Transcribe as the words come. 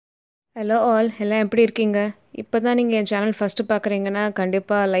Hello all எல்லாம் எப்படி இருக்கீங்க? இப்போ தான் நீங்கள் என் சேனல் ஃபஸ்ட்டு பார்க்குறீங்கன்னா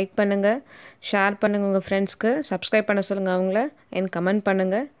கண்டிப்பாக லைக் பண்ணுங்கள், ஷேர் பண்ணுங்கள் உங்கள் ஃப்ரெண்ட்ஸ்க்கு, சப்ஸ்கிரைப் பண்ண சொல்லுங்கள் அவங்கள, அண்ட் கமெண்ட்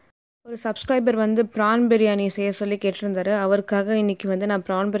பண்ணுங்கள். ஒரு சப்ஸ்கிரைபர் வந்து ப்ரான் பிரியாணி செய்ய சொல்லி கேட்டிருந்தாரு. அவருக்காக இன்றைக்கி வந்து நான்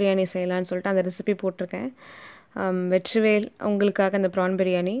ப்ரான் பிரியாணி செய்யலான்னு சொல்லிட்டு அந்த ரெசிபி போட்டிருக்கேன். வெற்றிவேல் உங்களுக்காக அந்த ப்ரான்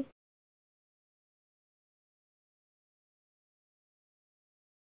பிரியாணி.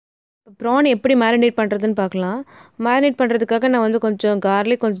 ப்ரான் எப்படி மேரினேட் பண்ணுறதுன்னு பார்க்கலாம். மேரினேட் பண்ணுறதுக்காக நான் வந்து கொஞ்சம்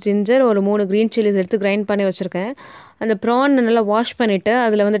கார்லிக், கொஞ்சம் ஜிஞ்சர், ஒரு 3 க்ரீன் சில்லிஸ் எடுத்து கிரைண்ட் பண்ணி வச்சுருக்கேன். அந்த ப்ரான் நல்லா வாஷ் பண்ணிவிட்டு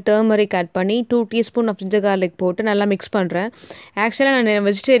அதில் வந்து டர்மரிக் ஆட் பண்ணி 2 டீஸ்பூன் ஆஃப் ஜிஞ்சர் கார்லிக் போட்டு நல்லா மிக்ஸ் பண்ணுறேன். ஆக்சுவலாக நான்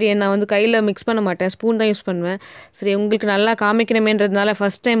வெஜிடேரியன், நான் வந்து கையில் மிக்ஸ் பண்ண மாட்டேன், ஸ்பூன் தான் யூஸ் பண்ணுவேன். சரி உங்களுக்கு நல்லா காமிக்கணுமேன்றதுனால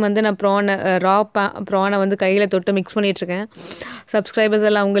ஃபஸ்ட் டைம் வந்து நான் ப்ரானை வந்து கையில் தொட்டு மிக்ஸ் பண்ணிகிட்ருக்கேன். சப்ஸ்கிரைபர்ஸ்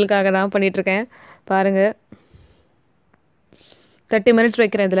எல்லாம் உங்களுக்காக தான் பண்ணிகிட்ருக்கேன். பாருங்கள், 30 மினிட்ஸ்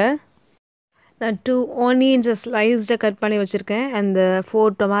வைக்கிறேன் இதில். நான் 2 ஆனியன்ஸை ஸ்லைஸ்டாக கட் பண்ணி வச்சுருக்கேன். அந்த 4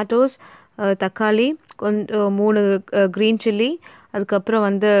 டொமேட்டோஸ், தக்காளி, கொஞ்சம் 3 க்ரீன் சில்லி, அதுக்கப்புறம்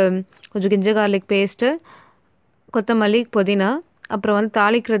வந்து கொஞ்சம் கிஞ்சர் கார்லிக் பேஸ்ட்டு, கொத்தமல்லி, புதினா, அப்புறம் வந்து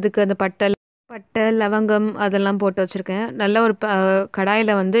தாளிக்கிறதுக்கு அந்த பட்டை லவங்கம் அதெல்லாம் போட்டு வச்சுருக்கேன். நல்ல ஒரு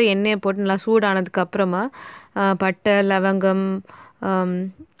கடாயில் வந்து எண்ணெயை போட்டு நல்லா சூடானதுக்கு அப்புறமா பட்டை லவங்கம்,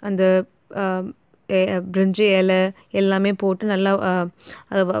 அந்த பிரிஞ்சி இலை எல்லாமே போட்டு நல்லா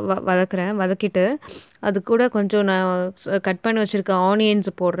அதை வதக்கிட்டு அது கூட கொஞ்சம் நான் கட் பண்ணி வச்சுருக்க ஆனியன்ஸ்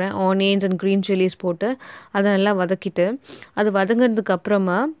போடுறேன். ஆனியன்ஸ் அண்ட் க்ரீன் சில்லிஸ் போட்டு அதை நல்லா வதக்கிட்டு அது வதங்கிறதுக்கு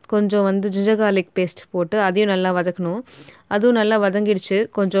அப்புறமா கொஞ்சம் வந்து ஜிஞ்சர் கார்லிக் பேஸ்ட் போட்டு அதையும் நல்லா வதக்கணும். அதுவும் நல்லா வதங்கிடுச்சு.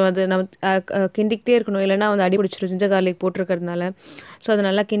 கொஞ்சம் அது நம்ம கிண்டிக்கிட்டே இருக்கணும், இல்லைனா வந்து அடி பிடிச்சிடும் ஜிஞ்சர் கார்லிக் போட்டிருக்கிறதுனால. ஸோ அது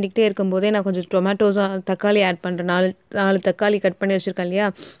நல்லா கிண்டிக்கிட்டே இருக்கும்போதே நான் கொஞ்சம் டொமேட்டோஸும் தக்காளி ஆட் பண்ணுறேன். 4 தக்காளி கட் பண்ணி வச்சுருக்கேன் இல்லையா,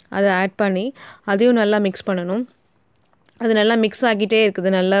 அதை ஆட் பண்ணி அதையும் நல்லா மிக்ஸ் பண்ணணும். அது நல்லா மிக்ஸ் ஆகிட்டே இருக்குது,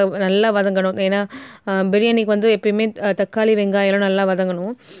 நல்லா நல்லா வதங்கணும். ஏன்னா பிரியாணிக்கு வந்து எப்பயுமே தக்காளி வெங்காயம்லாம் நல்லா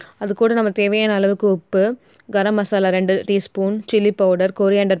வதங்கணும். அது கூட நம்ம தேவையான அளவுக்கு உப்பு, garam masala 2 teaspoon, chilli powder,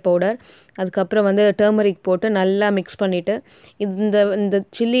 coriander powder, அதுக்கப்புறம் வந்து டர்மரிக் போட்டு நல்லா மிக்ஸ் பண்ணிவிட்டு இந்த இந்த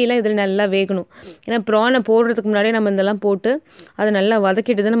சில்லியெலாம் இதில் நல்லா வேகணும். ஏன்னா ப்ரானை போடுறதுக்கு முன்னாடியே நம்ம இதெல்லாம் போட்டு அதை நல்லா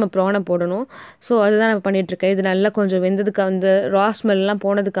வதக்கிட்டு தான் நம்ம ப்ரானை போடணும். ஸோ அதுதான் நான் பண்ணிகிட்ருக்கேன். இது நல்லா கொஞ்சம் வெந்ததுக்கு அந்த ரா ஸ்மெல்லாம்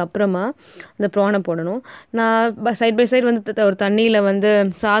போனதுக்கு அப்புறமா அந்த ப்ரானை போடணும். நான் சைட் பை சைடு வந்து ஒரு தண்ணியில் வந்து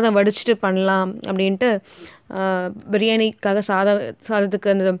சாதம் வடிச்சிட்டு பண்ணலாம் அப்படின்ட்டு பிரியாணிக்காக சாதத்துக்கு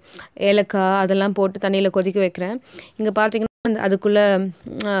அந்த ஏலக்காய் அதெல்லாம் போட்டு தண்ணியில் கொதிக்க வைக்கிறேன். இங்கே பார்த்தீங்கன்னா அதுக்குள்ளே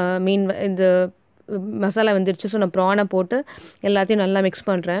இந்த மசாலா வந்துடுச்சு. ஸோ நான் ப்ரானை போட்டு எல்லாத்தையும் நல்லா மிக்ஸ்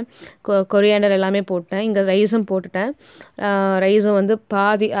பண்ணுறேன். கொரியாண்டர் எல்லாமே போட்டேன். இங்கே ரைஸும் போட்டுட்டேன். ரைஸும் வந்து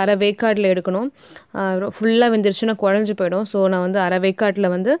அரை வேக்காட்டில் எடுக்கணும். ஃபுல்லாக வெந்துருச்சுன்னா குழஞ்சி போயிடும். ஸோ நான் வந்து அரை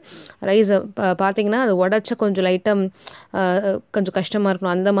வேக்காட்டில் வந்து ரைஸை பார்த்தீங்கன்னா அது உடச்ச கொஞ்சம் லைட்டாக கொஞ்சம் கஷ்டமாக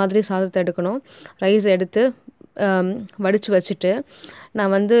இருக்கணும், அந்த மாதிரி சாதத்தை எடுக்கணும். ரைஸ் எடுத்து வடித்து வச்சுட்டு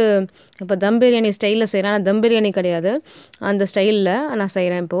நான் வந்து இப்போ தம் பிரியாணி ஸ்டைலில் செய்கிறேன். ஆனால் தம் பிரியாணி கிடையாது, அந்த ஸ்டைலில் நான்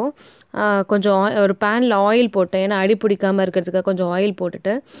செய்கிறேன். இப்போது கொஞ்சம் ஒரு பேனில் ஆயில் போட்டேன், ஏன்னா அடி பிடிக்காமல் இருக்கிறதுக்காக கொஞ்சம் ஆயில்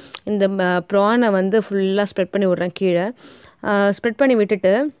போட்டுட்டு இந்த ப்ரானை வந்து ஃபுல்லாக ஸ்ப்ரெட் பண்ணி விட்றேன். கீழே ஸ்ப்ரெட் பண்ணி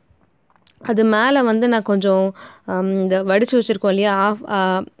விட்டுட்டு அது மேலே வந்து நான் கொஞ்சம் இந்த வடித்து வச்சுருக்கோம் இல்லையா,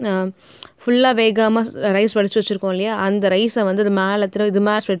 ஃபுல்லாக வேகாமல் ரைஸ் வடித்து வச்சுருக்கோம் இல்லையா, அந்த ரைஸை வந்து இது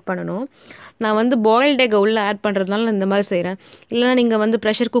மேலே ஸ்ப்ரெட் பண்ணணும். நான் வந்து பாயில்டு எக்கை உள்ளே ஆட் பண்ணுறதுனால நான் இந்த மாதிரி செய்கிறேன். இல்லைனா நீங்கள் வந்து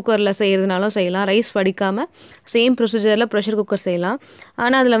ப்ரெஷர் குக்கரில் செய்கிறதுனாலும் செய்யலாம். ரைஸ் வடிக்காமல் சேம் ப்ரொசீஜரில் ப்ரெஷர் குக்கர் செய்யலாம்.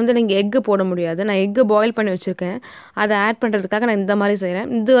 ஆனால் அதில் வந்து நீங்கள் எக்கு போட முடியாது. நான் எக்கு பாயில் பண்ணி வச்சுருக்கேன், அதை ஆட் பண்ணுறதுக்காக நான் இந்த மாதிரி செய்கிறேன்.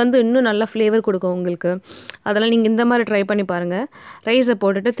 இது வந்து இன்னும் நல்லா ஃப்ளேவர் கொடுக்கும் உங்களுக்கு. அதனால் நீங்கள் இந்த மாதிரி ட்ரை பண்ணி பாருங்கள். ரைஸை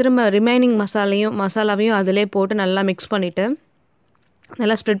போட்டுட்டு திரும்ப ரிமைனிங் மசாலாவையும் அதிலே போட்டு நல்லா மிக்ஸ் பண்ணிவிட்டு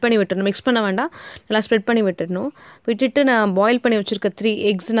நல்லா ஸ்ப்ரெட் பண்ணி விட்டுடணும். மிக்ஸ் பண்ண வேண்டாம், நல்லா ஸ்ப்ரெட் பண்ணி விட்டுட்டு நான் பாயில் பண்ணி வச்சுருக்க 3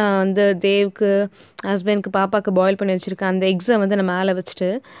 எக்ஸ் நான் வந்து தேவுக்கு, ஹஸ்பண்டுக்கு, பாப்பாவுக்கு பாயில் பண்ணி வச்சுருக்கேன். அந்த எக்ஸை வந்து நான் மேலே வச்சுட்டு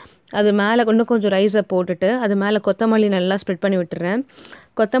அது மேலே இன்னும் கொஞ்சம் ரைஸை போட்டுட்டு அது மேலே கொத்தமல்லி நல்லா ஸ்ப்ரெட் பண்ணி விட்டுறேன்.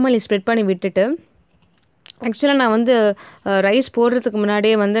 கொத்தமல்லி ஸ்ப்ரெட் பண்ணி விட்டுட்டு ஆக்சுவலாக நான் வந்து ரைஸ் போடுறதுக்கு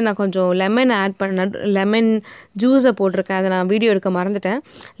முன்னாடியே வந்து நான் கொஞ்சம் லெமன் ஜூஸை போட்டிருக்கேன். அதை நான் வீடியோ எடுக்க மறந்துட்டேன்.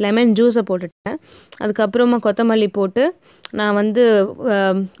 லெமன் ஜூஸை போட்டுட்டேன். அதுக்கப்புறமா கொத்தமல்லி போட்டு நான் வந்து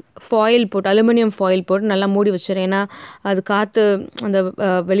அலுமினியம் ஃபாயில் போட்டு நல்லா மூடி வச்சிடறேன். ஏன்னா அது காற்று அந்த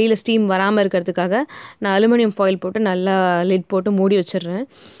வெளியில் ஸ்டீம் வராமல் இருக்கிறதுக்காக நான் அலுமினியம் ஃபாயில் போட்டு நல்லா லிட் போட்டு மூடி வச்சிடுறேன்.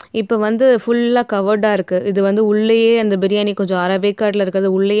 இப்போ வந்து ஃபுல்லாக கவர்டாக இருக்குது. இது வந்து உள்ளேயே அந்த பிரியாணி கொஞ்சம் அரை வேக்காட்டில்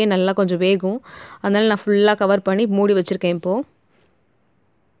இருக்கிறது உள்ளேயே நல்லா கொஞ்சம் வேகும். அதனால் நான் ஃபுல்லாக கவர் பண்ணி மூடி வச்சுருக்கேன். இப்போது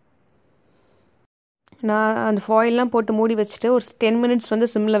நான் அந்த ஃபாயில்லாம் போட்டு மூடி வச்சுட்டு ஒரு 10 மினிட்ஸ் வந்து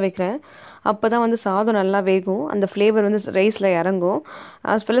சிம்மில் வைக்கிறேன். அப்போ தான் வந்து சாதம் நல்லா வேகும், அந்த ஃப்ளேவர் வந்து ரைஸில் இறங்கும்.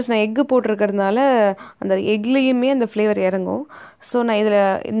 as well as நான் எக்கு போட்டிருக்கிறதுனால அந்த எக்லேயுமே அந்த ஃப்ளேவர் இறங்கும். ஸோ நான் இதில்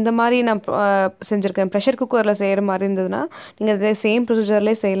இந்த மாதிரி நான் செஞ்சுருக்கேன். ப்ரெஷர் குக்கரில் செய்கிற மாதிரி இருந்ததுன்னா நீங்கள் இதே சேம்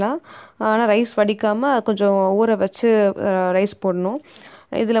ப்ரொசீஜர்லேயே செய்யலாம். ஆனால் ரைஸ் வடிக்காமல் கொஞ்சம் ஊற வச்சு ரைஸ் போடணும்.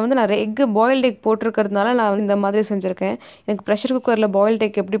 இதில் வந்து நான் எக்கு பாயில்டு எக் போட்டிருக்கிறதுனால நான் வந்து இந்த மாதிரி செஞ்சுருக்கேன். எனக்கு ப்ரெஷர் குக்கரில் பாயில்டு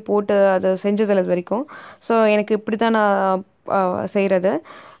எக் எப்படி போட்டு அதை செஞ்சதில்லை இது வரைக்கும். ஸோ எனக்கு இப்படி தான் நான் செய்கிறது.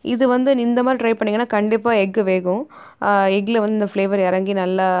 இது வந்து இந்த மாதிரி ட்ரை பண்ணிங்கன்னா கண்டிப்பாக எக்கு வேகும். எக்கில் வந்து இந்த ஃப்ளேவர் இறங்கி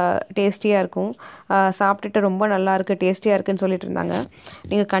நல்லா டேஸ்டியாக இருக்கும். சாப்பிட்டுட்டு ரொம்ப நல்லா இருக்குது, டேஸ்டியாக இருக்குதுன்னு சொல்லிட்டு இருந்தாங்க.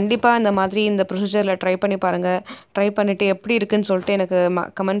 நீங்கள் கண்டிப்பாக இந்த மாதிரி இந்த ப்ரொசீஜரில் ட்ரை பண்ணி பாருங்கள். ட்ரை பண்ணிவிட்டு எப்படி இருக்குதுன்னு சொல்லிட்டு எனக்கு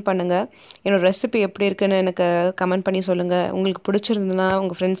கமெண்ட் பண்ணுங்கள். என்னோடய ரெசிபி எப்படி இருக்குதுன்னு எனக்கு கமெண்ட் பண்ணி சொல்லுங்கள். உங்களுக்கு பிடிச்சிருந்ததுன்னா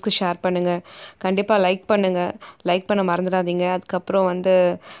உங்கள் ஃப்ரெண்ட்ஸ்க்கு ஷேர் பண்ணுங்கள். கண்டிப்பாக லைக் பண்ணுங்கள். லைக் பண்ண மறந்துடாதீங்க. அதுக்கப்புறம் வந்து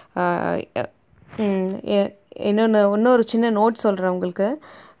இன்னொரு சின்ன நோட் சொல்கிறேன் உங்களுக்கு.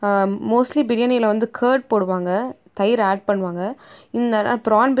 மோஸ்ட்லி பிரியாணியில் வந்து கர்ட் போடுவாங்க, தயிர் ஆட் பண்ணுவாங்க. இந்த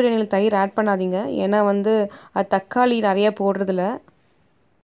ப்ரான் பிரியாணியில் தயிர் ஆட் பண்ணாதீங்க. ஏன்னா வந்து தக்காளி நிறைய போடுறதில்ல.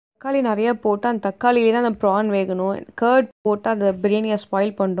 தக்காளி நிறையா போட்டால் அந்த தக்காளியிலே தான் அந்த ப்ரான் வேகணும். கர்ட் போட்டால் அந்த பிரியாணியை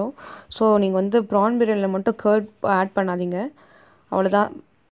ஸ்பாயில் பண்ணும். ஸோ நீங்கள் வந்து ப்ரான் பிரியாணியில் மட்டும் கர்ட் ஆட் பண்ணாதீங்க. அவ்வளோதான்,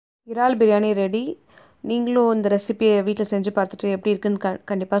 இறால் பிரியாணி ரெடி. நீங்களும் இந்த ரெசிபியை வீட்டில் செஞ்சு பார்த்துட்டு எப்படி இருக்குன்னு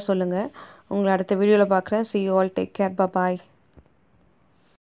கண்டிப்பாக சொல்லுங்கள். உங்களை அடுத்த வீடியோவில் பார்க்குறேன். see you all, take care, bye bye.